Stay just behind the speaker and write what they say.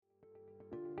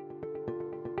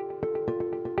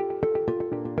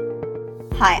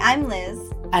Hi, I'm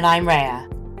Liz. And I'm Rhea.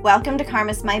 Welcome to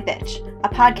Karma's My Bitch, a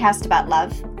podcast about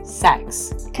love,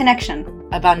 Sex, connection,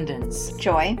 abundance,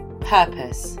 joy,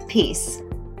 purpose, peace,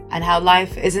 and how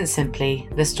life isn't simply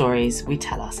the stories we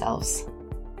tell ourselves.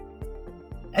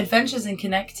 Adventures in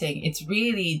connecting, it's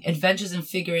really adventures in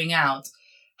figuring out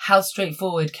how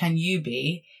straightforward can you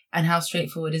be and how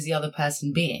straightforward is the other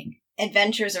person being.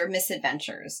 Adventures or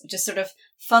misadventures, just sort of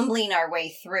fumbling our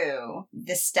way through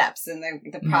the steps and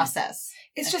the process.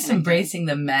 It's just embracing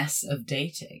the mess of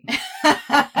dating.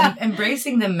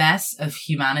 Embracing the mess of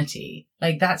humanity.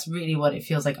 Like, that's really what it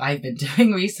feels like I've been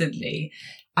doing recently.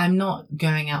 I'm not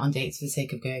going out on dates for the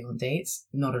sake of going on dates.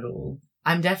 Not at all.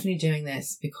 I'm definitely doing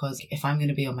this because if I'm going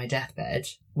to be on my deathbed,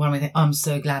 what am I thinking? Oh, I'm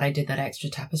so glad I did that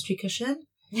extra tapestry cushion.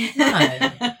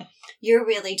 No. You're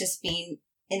really just being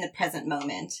in the present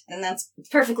moment. And that's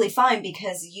perfectly fine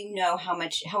because you know how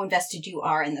invested you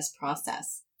are in this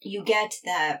process. You get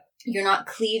that you're not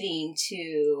cleaving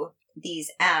to these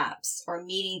apps or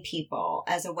meeting people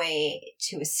as a way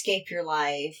to escape your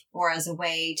life or as a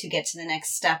way to get to the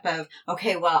next step of,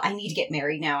 okay, well, I need to get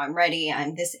married now. I'm ready.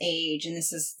 I'm this age and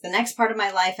this is the next part of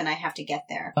my life and I have to get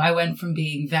there. I went from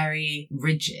being very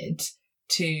rigid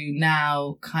to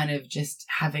now kind of just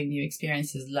having new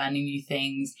experiences, learning new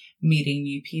things, meeting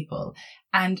new people.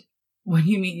 And when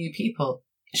you meet new people,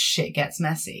 shit gets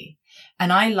messy.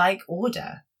 And I like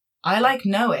order. I like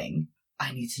knowing.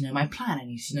 I need to know my plan. I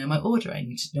need to know my order. I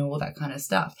need to know all that kind of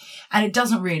stuff. And it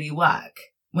doesn't really work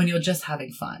when you're just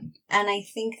having fun. And I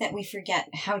think that we forget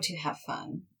how to have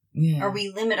fun. Yeah. Or we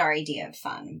limit our idea of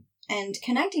fun. And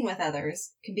connecting with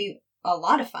others can be a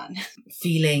lot of fun.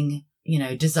 Feeling,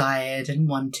 desired and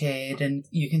wanted, and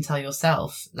you can tell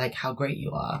yourself like how great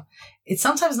you are. It's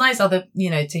sometimes nice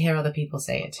to hear other people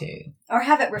say it too. Or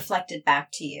have it reflected back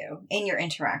to you in your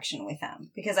interaction with them.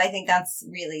 Because I think that's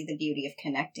really the beauty of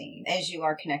connecting. As you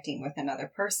are connecting with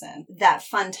another person, that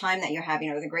fun time that you're having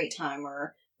or the great time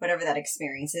or whatever that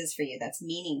experience is for you that's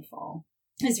meaningful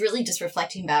is really just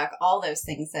reflecting back all those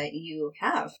things that you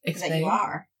have, that you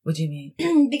are. What do you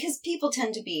mean? Because people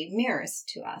tend to be mirrors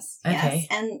to us. Okay. Yes.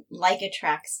 And like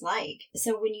attracts like.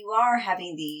 So when you are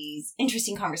having these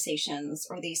interesting conversations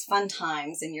or these fun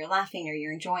times and you're laughing or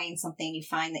you're enjoying something you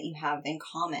find that you have in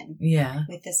common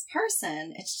with this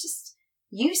person, it's just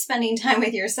you spending time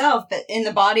with yourself, but in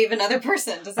the body of another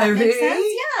person. Does that make sense?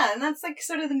 Yeah. And that's like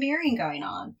sort of the mirroring going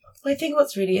on. Well, I think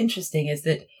what's really interesting is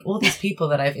that all these people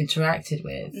that I've interacted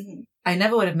with, I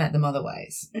never would have met them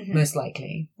otherwise, most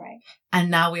likely. Right.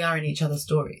 And now we are in each other's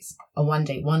stories. A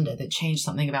one-date wonder that changed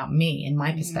something about me in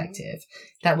my perspective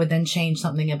that would then change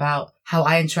something about how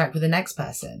I interact with the next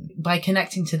person. By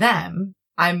connecting to them,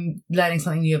 I'm learning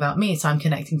something new about me, so I'm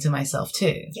connecting to myself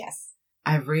too. Yes.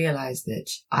 I've realized that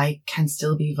I can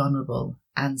still be vulnerable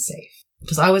and safe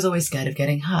because I was always scared of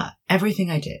getting hurt.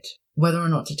 Everything I did, whether or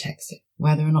not to text him,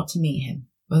 whether or not to meet him,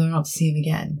 whether or not to see him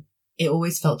again, it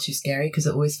always felt too scary because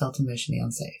it always felt emotionally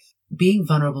unsafe. Being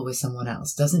vulnerable with someone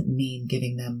else doesn't mean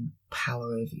giving them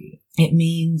power over you. It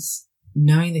means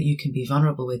knowing that you can be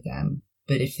vulnerable with them,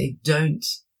 but if they don't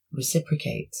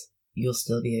reciprocate, you'll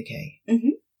still be okay.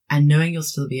 And knowing you'll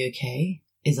still be okay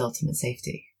is ultimate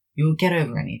safety. You'll get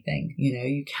over anything,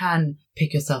 you can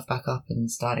pick yourself back up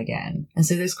and start again. And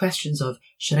so those questions of,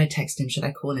 should I text him? Should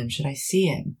I call him? Should I see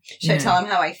him? Should I tell him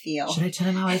how I feel? Should I tell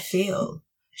him how I feel?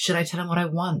 Should I tell him what I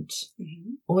want?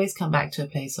 Always come back to a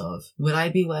place of, will I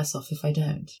be worse off if I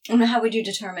don't? And how would you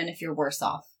determine if you're worse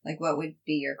off? Like, what would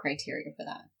be your criteria for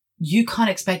that? You can't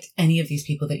expect any of these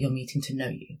people that you're meeting to know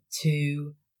you,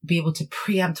 to be able to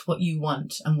preempt what you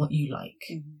want and what you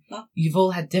like. Well, you've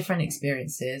all had different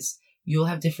experiences. You'll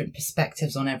have different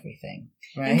perspectives on everything,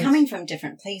 right? And coming from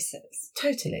different places.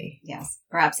 Totally. Yes.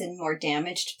 Perhaps in a more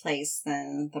damaged place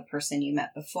than the person you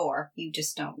met before. You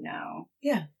just don't know.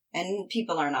 Yeah. And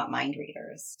people are not mind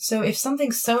readers. So if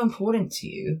something's so important to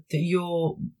you that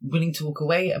you're willing to walk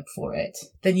away for it,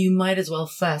 then you might as well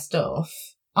first off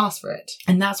ask for it.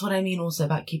 And that's what I mean also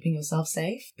about keeping yourself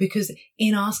safe. Because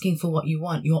in asking for what you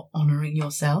want, you're honoring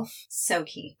yourself. So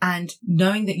key. And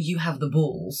knowing that you have the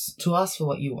balls to ask for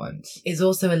what you want is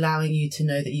also allowing you to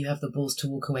know that you have the balls to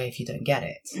walk away if you don't get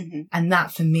it. And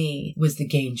that for me was the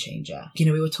game changer.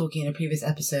 We were talking in a previous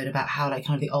episode about how like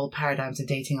kind of the old paradigms of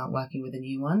dating aren't working with the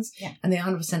new ones. Yeah. And they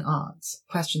 100% aren't.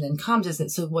 Question then comes is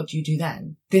that, so what do you do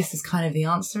then? This is kind of the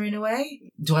answer in a way.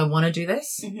 Do I want to do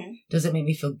this? Does it make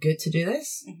me feel good to do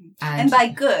this? And by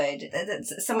good,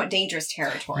 that's somewhat dangerous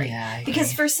territory. Yeah, I agree.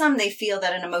 Because for some, they feel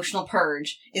that an emotional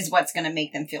purge is what's going to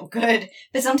make them feel good.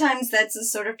 But sometimes that's a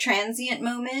sort of transient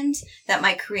moment that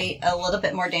might create a little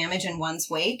bit more damage in one's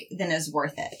wake than is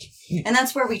worth it. And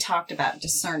that's where we talked about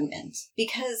discernment.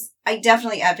 Because I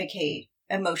definitely advocate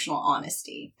emotional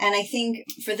honesty. And I think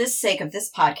for the sake of this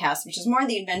podcast, which is more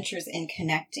the adventures in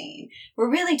connecting,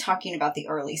 we're really talking about the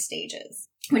early stages.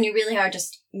 When you really are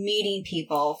just meeting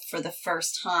people for the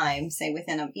first time, say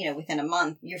within a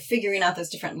month, you're figuring out those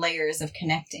different layers of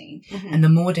connecting. And the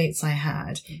more dates I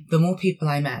had, the more people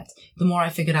I met, the more I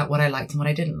figured out what I liked and what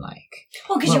I didn't like.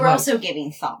 Well, because you were also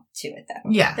giving thought to it, though.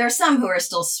 Yeah. There are some who are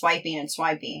still swiping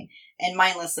and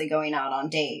mindlessly going out on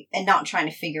date and not trying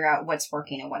to figure out what's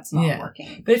working and what's not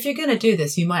working. But if you're going to do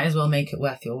this, you might as well make it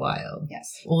worth your while.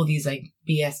 Yes. All these like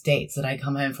BS dates that I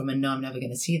come home from and know I'm never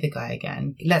going to see the guy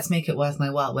again. Let's make it worth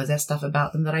my while. Was there stuff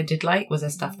about them that I did like? Was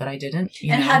there stuff that I didn't?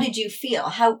 And how did you feel?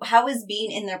 How is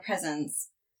being in their presence?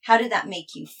 How did that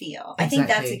make you feel? Exactly. I think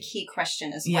that's a key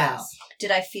question as well. Yes. Did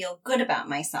I feel good about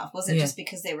myself? Was it just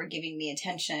because they were giving me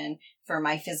attention for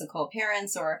my physical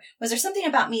appearance, or was there something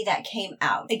about me that came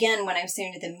out? Again, when I was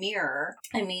staring at the mirror,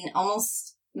 I mean,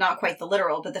 almost not quite the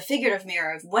literal, but the figurative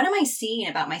mirror of what am I seeing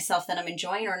about myself that I'm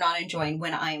enjoying or not enjoying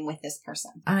when I am with this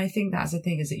person? And I think that's the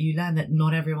thing, is that you learn that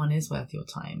not everyone is worth your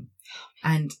time.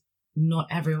 And not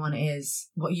everyone is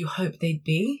what you hope they'd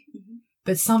be.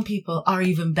 But some people are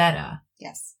even better.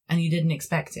 Yes. And you didn't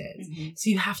expect it. So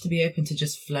you have to be open to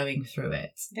just flowing through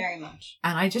it. Very much.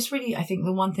 And I think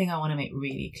the one thing I want to make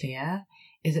really clear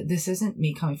is that this isn't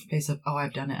me coming from a place of, oh,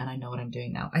 I've done it and I know what I'm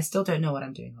doing now. I still don't know what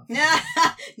I'm doing.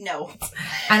 No.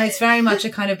 And it's very much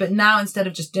a kind of, but now instead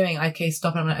of just doing, okay,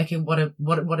 stop, I'm like, okay, what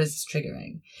is this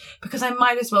triggering? Because I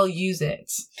might as well use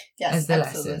it as the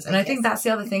lessons. And I think that's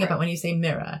the other thing about when you say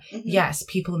mirror. Yes,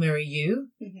 people mirror you.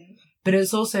 But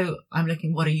it's also, I'm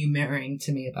looking, what are you mirroring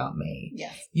to me about me?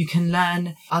 Yes. You can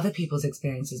learn other people's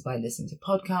experiences by listening to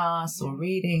podcasts or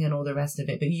reading and all the rest of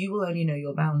it, but you will only know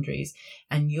your boundaries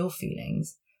and your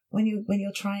feelings when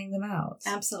you're trying them out.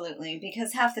 Absolutely.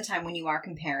 Because half the time when you are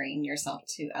comparing yourself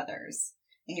to others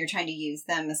and you're trying to use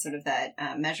them as sort of that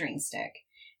measuring stick,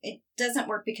 it doesn't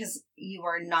work because you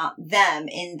are not them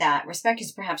in that respect,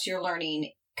 because perhaps your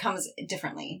learning comes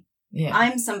differently. Yeah.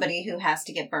 I'm somebody who has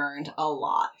to get burned a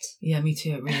lot. Yeah, me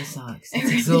too. It really sucks. It's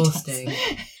really exhausting.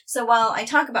 Does. So while I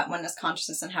talk about oneness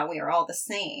consciousness and how we are all the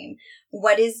same,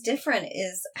 what is different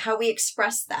is how we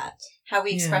express that, how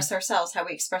we express ourselves, how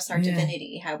we express our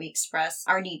divinity, how we express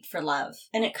our need for love.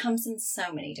 And it comes in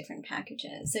so many different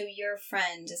packages. So your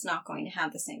friend is not going to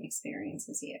have the same experience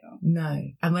as you. No.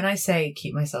 And when I say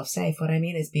keep myself safe, what I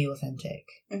mean is be authentic.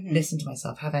 Listen to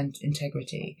myself, have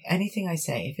integrity. Anything I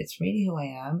say, if it's really who I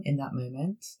am in that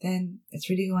moment, then it's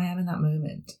really who I am in that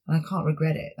moment. And I can't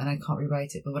regret it and I can't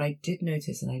rewrite it. But what I did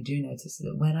notice, and I do notice, is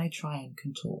that when I try and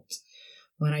contort,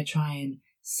 when I try and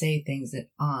say things that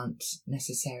aren't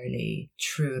necessarily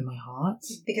true in my heart.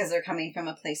 Because they're coming from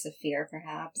a place of fear,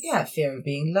 perhaps. Yeah, fear of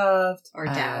being loved. Or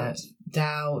doubt.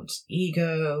 Doubt,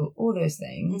 ego, all those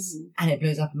things. And it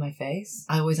blows up in my face.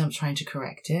 I always am trying to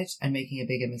correct it and making a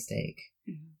bigger mistake.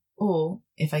 Or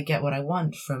if I get what I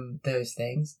want from those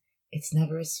things, it's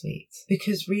never as sweet.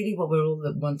 Because really what we're all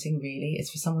wanting really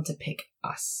is for someone to pick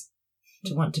us.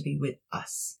 To want to be with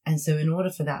us. And so in order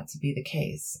for that to be the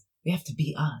case, we have to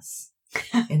be us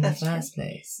in the first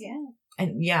place. Yeah.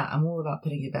 And yeah, I'm all about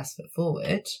putting your best foot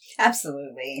forward.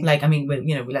 Absolutely. Like, I mean,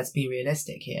 let's be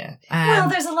realistic here. Well,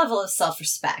 there's a level of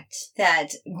self-respect that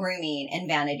grooming and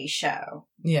vanity show.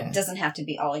 Yeah. It doesn't have to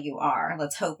be all you are.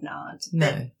 Let's hope not. No.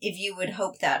 But if you would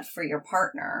hope that for your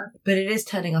partner. But it is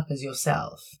turning up as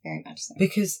yourself. Very much so.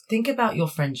 Because think about your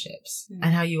friendships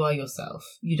and how you are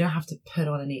yourself. You don't have to put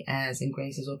on any airs and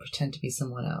graces or pretend to be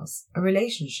someone else. A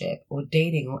relationship or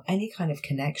dating or any kind of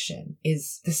connection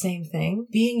is the same thing.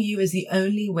 Being you is the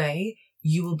only way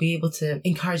you will be able to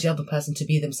encourage the other person to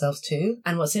be themselves too.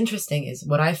 And what's interesting is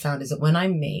what I found is that when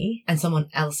I'm me and someone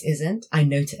else isn't, I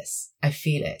notice. I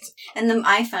feel it. And then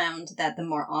I found that the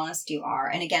more honest you are,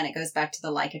 and again, it goes back to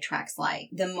the like attracts like,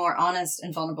 the more honest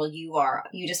and vulnerable you are,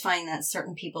 you just find that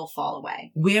certain people fall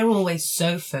away. We're always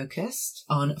so focused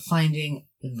on finding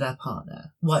the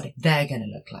partner, what they're going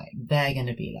to look like, they're going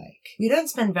to be like. We don't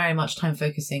spend very much time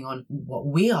focusing on what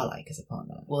we are like as a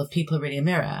partner. Well, if people are really a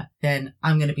mirror, then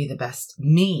I'm going to be the best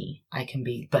me I can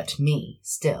be, but me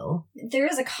still. There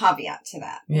is a caveat to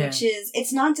that, which is,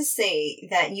 it's not to say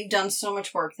that you've done so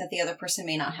much work that the other person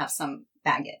may not have some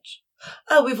baggage.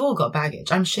 Oh, we've all got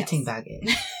baggage. I'm shitting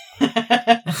baggage.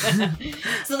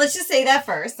 So let's just say that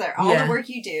first, that all Yeah. the work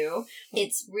you do,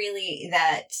 it's really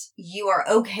that you are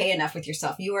okay enough with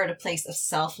yourself. You are at a place of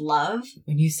self-love.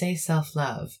 When you say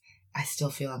self-love, I still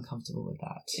feel uncomfortable with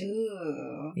that.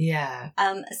 Ooh. Yeah.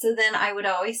 So then I would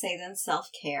always say then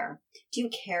self-care. Do you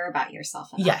care about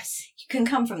yourself enough? Yes. You can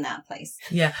come from that place.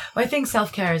 Yeah. Well, I think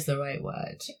self-care is the right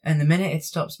word. And the minute it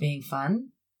stops being fun,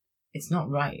 it's not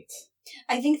right.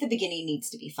 I think the beginning needs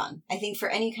to be fun. I think for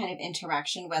any kind of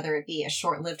interaction, whether it be a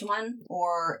short-lived one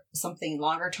or something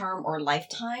longer term or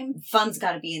lifetime, fun's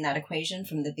got to be in that equation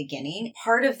from the beginning.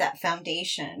 Part of that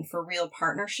foundation for real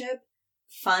partnership,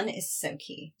 fun is so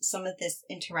key. Some of this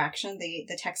interaction, the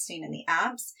texting and the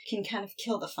apps can kind of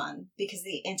kill the fun because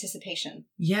the anticipation.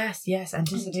 Yes.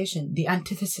 Anticipation. The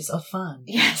antithesis of fun.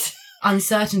 Yes.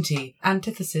 Uncertainty.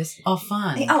 Antithesis of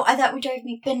fun. That would drive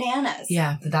me bananas.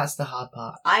 Yeah, that's the hard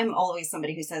part. I'm always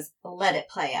somebody who says, let it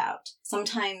play out.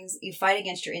 Sometimes you fight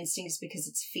against your instincts because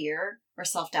it's fear or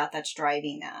self-doubt that's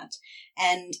driving that.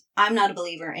 And I'm not a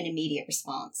believer in immediate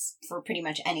response for pretty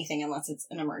much anything unless it's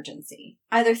an emergency.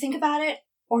 Either think about it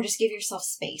or just give yourself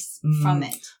space from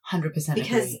it. 100%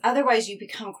 Because agree. otherwise you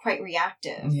become quite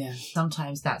reactive. Yeah.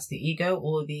 Sometimes that's the ego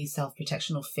or the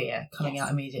self-protection or fear coming Yes.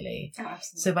 out immediately. Oh,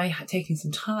 absolutely. So by taking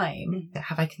some time,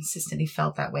 have I consistently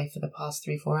felt that way for the past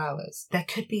 3-4 hours? There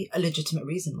could be a legitimate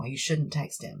reason why you shouldn't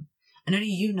text him. And only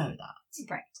you know that.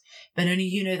 Right. But only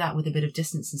you know that with a bit of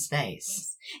distance and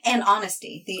space. Yes. And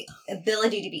honesty, the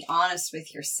ability to be honest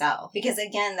with yourself. Because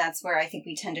again, that's where I think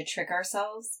we tend to trick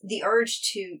ourselves. The urge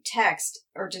to text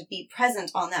or to be present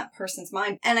on that person's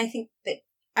mind. And I think that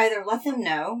either let them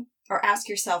know or ask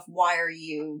yourself, why are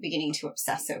you beginning to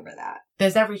obsess over that?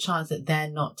 There's every chance that they're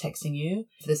not texting you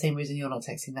for the same reason you're not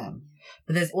texting them.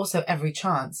 But there's also every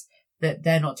chance that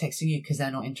they're not texting you because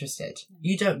they're not interested.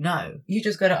 You don't know. You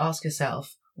just got to ask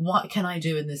yourself, what can I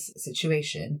do in this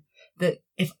situation that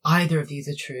if either of these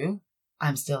are true,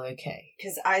 I'm still okay?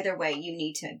 Because either way, you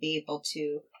need to be able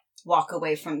to walk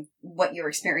away from what you're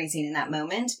experiencing in that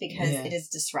moment because it is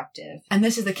disruptive. And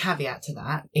this is the caveat to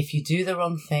that. If you do the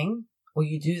wrong thing or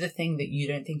you do the thing that you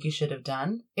don't think you should have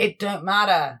done, it don't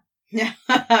matter. No.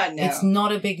 It's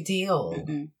not a big deal.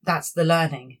 Mm-mm. That's the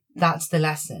learning. That's the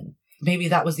lesson. Maybe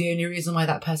that was the only reason why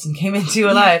that person came into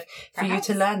your life, for Perhaps.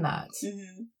 you to learn that.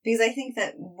 Mm-hmm. Because I think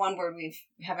that one word we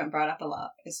haven't brought up a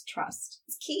lot is trust.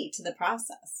 It's key to the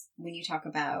process when you talk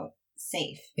about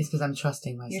safe. It's because I'm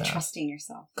trusting myself. You're trusting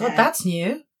yourself. God, Yeah. that's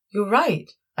new. You're right.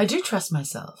 I do trust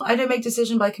myself. I don't make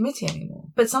decision by committee anymore.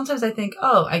 But sometimes I think,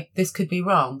 this could be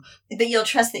wrong. But you'll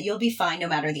trust that you'll be fine no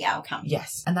matter the outcome.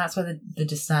 Yes. And that's where the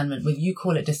discernment, when you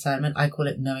call it discernment, I call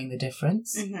it knowing the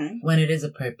difference. Mm-hmm. When it is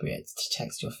appropriate to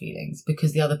text your feelings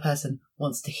because the other person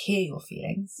wants to hear your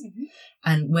feelings. Mm-hmm.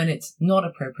 And when it's not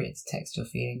appropriate to text your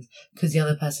feelings because the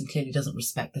other person clearly doesn't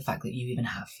respect the fact that you even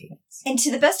have feelings. And to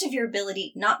the best of your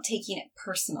ability, not taking it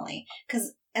personally.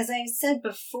 Because as I said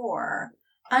before,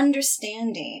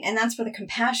 understanding, and that's where the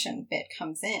compassion bit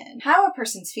comes in, how a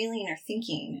person's feeling or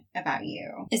thinking about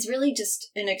you is really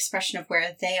just an expression of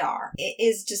where they are. It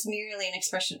is just merely an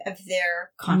expression of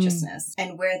their consciousness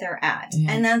and where they're at.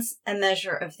 Yeah. And that's a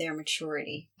measure of their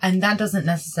maturity. And that doesn't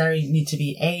necessarily need to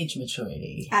be age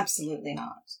maturity. Absolutely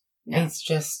not. No, It's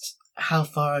just how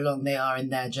far along they are in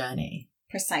their journey.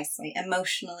 precisely.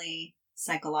 Emotionally,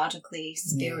 psychologically,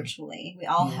 spiritually. We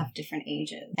all have different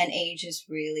ages. And age is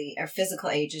really, our physical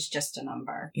age is just a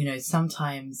number. You know,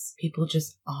 sometimes people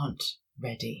just aren't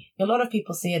ready. A lot of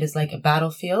people see it as like a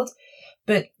battlefield,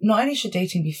 but not only should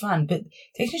dating be fun, but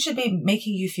dating should be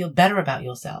making you feel better about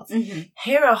yourself. Mm-hmm.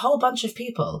 Here are a whole bunch of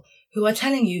people who are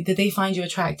telling you that they find you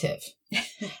attractive.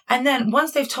 And then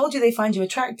once they've told you they find you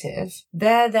attractive,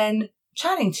 they're then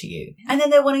chatting to you and then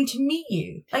they're wanting to meet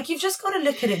you. Like, you've just got to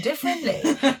look at it differently.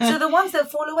 So the ones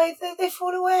that fall away, they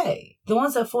fall away. The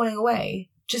ones that are falling away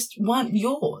just weren't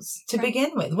yours to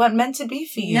begin with, weren't meant to be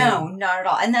for you. No, not at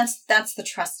all. And that's the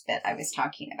trust bit I was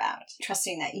talking about.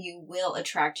 Trusting that you will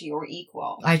attract your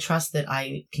equal. I trust that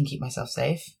I can keep myself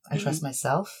safe. I trust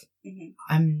myself. Mm-hmm.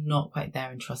 I'm not quite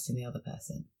there in trusting the other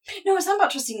person. No, it's not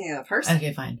about trusting the other person.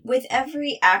 Okay, fine. With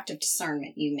every act of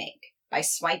discernment you make, by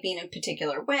swiping a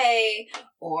particular way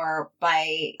or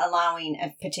by allowing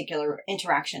a particular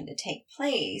interaction to take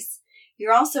place,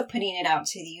 you're also putting it out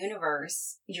to the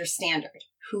universe, your standard,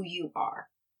 who you are.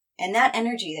 And that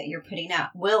energy that you're putting out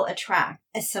will attract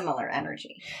a similar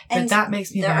energy. And But that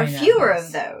makes me there are very fewer nervous.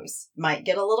 of those. Might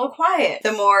get a little quiet.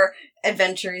 The more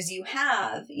adventures you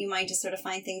have, you might just sort of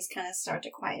find things kind of start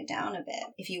to quiet down a bit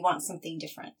if you want something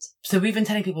different. So we've been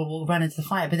telling people we'll run into the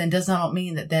fire, but then does that not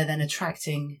mean that they're then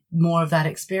attracting more of that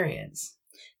experience?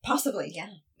 Possibly, yeah.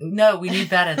 No, we need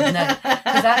better than no.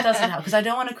 Because that doesn't help. Because I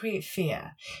don't want to create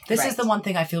fear. This is the one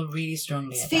thing I feel really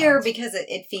strongly about. It's fear because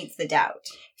it feeds the doubt.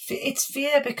 It's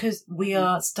fear because we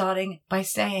are starting by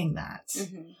saying that.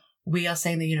 Mm-hmm. We are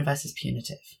saying the universe is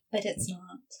punitive. But it's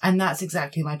not. And that's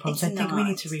exactly my problem. So I think we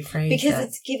need to rephrase because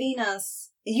it's giving us...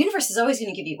 The universe is always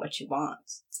going to give you what you want.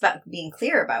 It's about being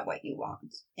clear about what you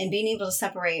want. And being able to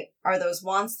separate, are those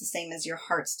wants the same as your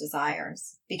heart's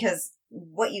desires? Because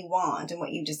what you want and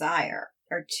what you desire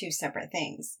are two separate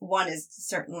things. One is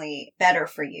certainly better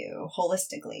for you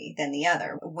holistically than the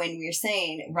other. When we're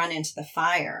saying run into the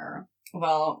fire,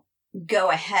 well,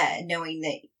 go ahead knowing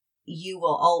that you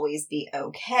will always be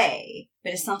okay,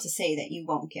 but it's not to say that you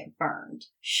won't get burned.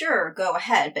 Sure, go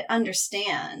ahead, but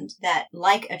understand that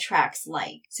like attracts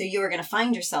like. So you are going to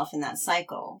find yourself in that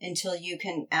cycle until you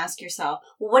can ask yourself,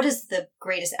 well, what is the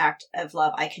greatest act of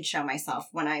love I can show myself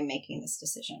when I'm making this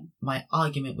decision? My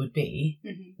argument would be,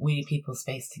 we need people's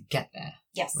space to get there.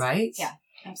 Yes. Right? Yeah.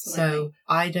 Absolutely. So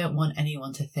I don't want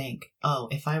anyone to think, oh,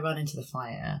 if I run into the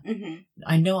fire,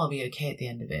 I know I'll be okay at the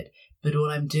end of it, but all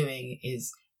I'm doing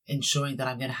is ensuring that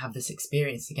I'm going to have this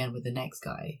experience again with the next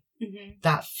guy.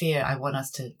 That fear, I want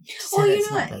us to say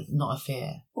it's not a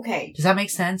fear. Okay. Does that make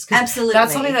sense? Absolutely.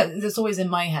 That's something that's always in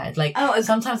my head. Like,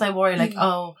 sometimes I worry, like,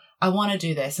 oh, I want to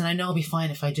do this and I know I'll be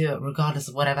fine if I do it regardless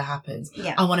of whatever happens.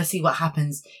 Yeah. I want to see what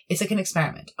happens. It's like an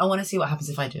experiment. I want to see what happens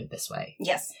if I do it this way.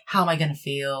 Yes. How am I going to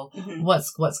feel?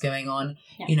 What's going on?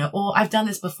 Yeah. You know, or I've done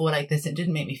this before like this. It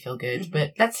didn't make me feel good,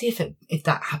 but let's see if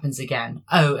that happens again.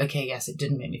 Oh, okay. Yes, it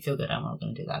didn't make me feel good. I'm not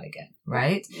going to do that again.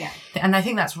 Right. Yeah. And I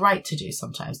think that's right to do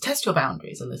sometimes. Test your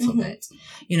boundaries a little bit,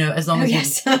 you know, as long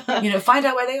as you know, find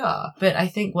out where they are. But I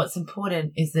think what's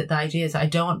important is that the idea is I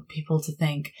don't want people to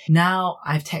think now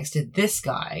I've texted this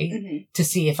guy to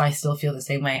see if I still feel the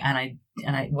same way and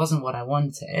it wasn't what I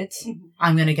wanted.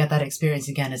 I'm going to get that experience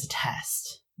again as a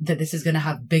test. That this is going to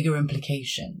have bigger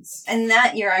implications. And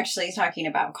that you're actually talking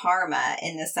about karma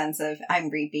in the sense of I'm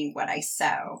reaping what I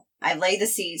sow. I lay the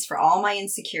seeds for all my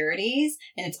insecurities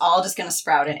and it's all just going to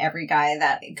sprout in every guy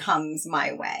that comes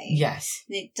my way. Yes.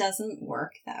 It doesn't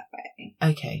work that way.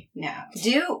 Okay. No.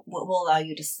 Do what will allow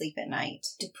you to sleep at night,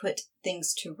 to put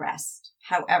things to rest,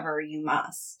 however you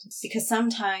must. Because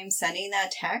sometimes sending that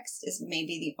text is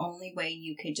maybe the only way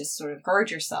you could just sort of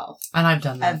purge yourself. And I've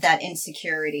done that. Of that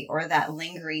insecurity or that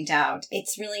lingering doubt.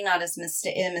 It's really not as a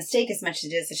mistake as much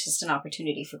as it is. It's just an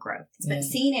opportunity for growth. But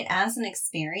seeing it as an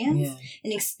experience,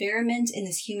 an experiment in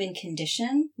this human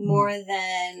condition, more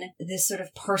than this sort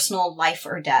of personal life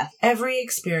or death. Every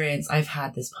experience I've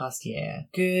had this past year,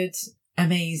 good,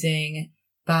 amazing,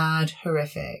 bad,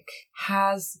 horrific,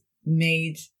 has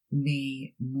made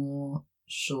me more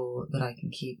sure that I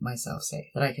can keep myself safe,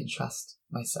 that I can trust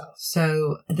myself.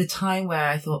 So at the time where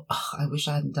I thought, oh, I wish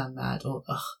I hadn't done that, or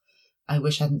I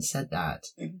wish I hadn't said that,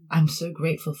 I'm so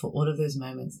grateful for all of those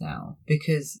moments now,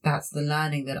 because that's the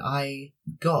learning that I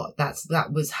got.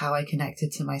 That was how I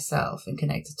connected to myself and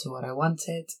connected to what I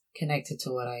wanted, connected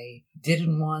to what I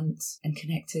didn't want, and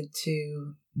connected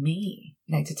to me,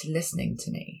 connected to listening to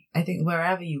me. I think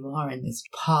wherever you are in this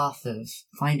path of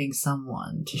finding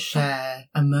someone to share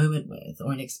a moment with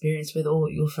or an experience with or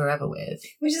you're forever with.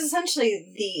 Which is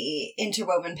essentially the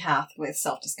interwoven path with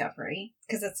self-discovery,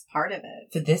 because it's part of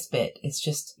it. For this bit, it's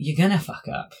just, you're gonna fuck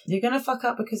up. You're gonna fuck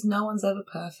up because no one's ever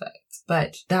perfect.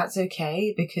 But that's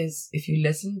okay, because if you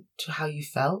listen to how you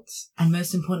felt, and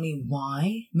most importantly,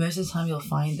 why, most of the time you'll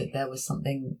find that there was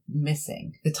something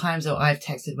missing. The times that I've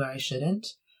texted where I shouldn't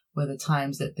were the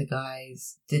times that the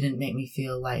guys didn't make me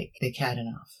feel like they cared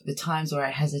enough. The times where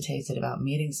I hesitated about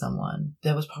meeting someone,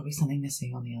 there was probably something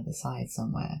missing on the other side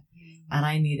somewhere. And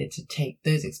I needed to take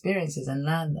those experiences and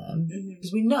learn them,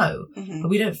 because we know, but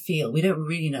we don't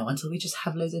really know until we just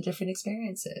have loads of different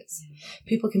experiences.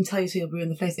 People can tell you to your blue in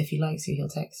the face. If he likes you, he'll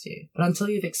text you. But until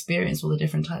you've experienced all the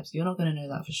different types, you're not going to know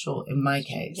that for sure, in my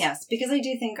case. Yes, because I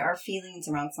do think our feelings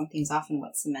around something is often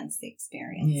what cements the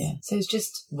experience. Yeah. So it's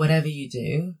just whatever you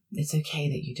do, it's okay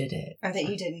that you did it. Or that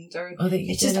you didn't. Or that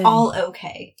you it's didn't. just all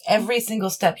okay. Every single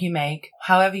step you make,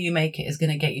 however you make it, is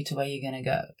going to get you to where you're going to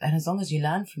go. And as long as you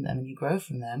learn from them and you grow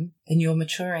from them, then you're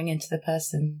maturing into the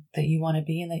person that you want to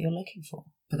be and that you're looking for.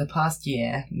 For the past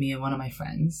year, me and one of my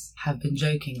friends have been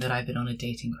joking that I've been on a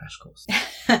dating crash course.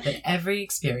 That every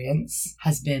experience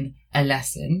has been a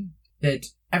lesson that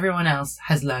everyone else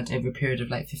has learned over a period of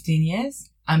like 15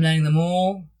 years. I'm learning them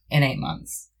all in 8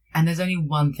 months. And there's only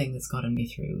one thing that's gotten me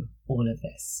through all of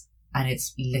this. And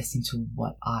it's listening to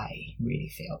what I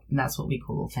really feel. And that's what we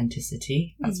call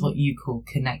authenticity. That's what you call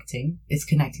connecting. It's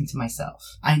connecting to myself.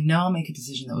 I know I'll make a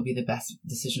decision that will be the best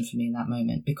decision for me in that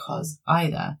moment, because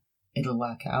either it'll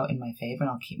work out in my favor and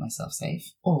I'll keep myself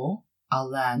safe, or I'll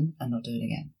learn and not do it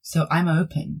again. So I'm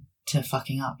open to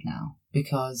fucking up now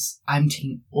because I'm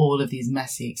taking all of these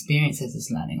messy experiences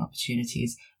as learning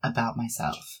opportunities about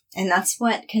myself. And that's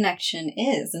what connection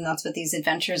is. And that's what these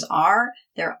adventures are.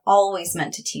 They're always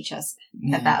meant to teach us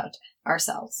about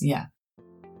ourselves. Yeah.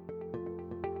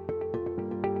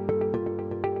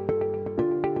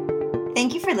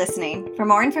 Thank you for listening. For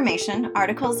more information,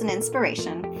 articles, and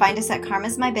inspiration, find us at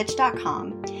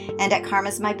karmasmybitch.com and at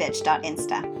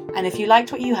karmasmybitch.insta. And if you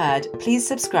liked what you heard, please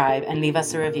subscribe and leave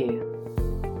us a review.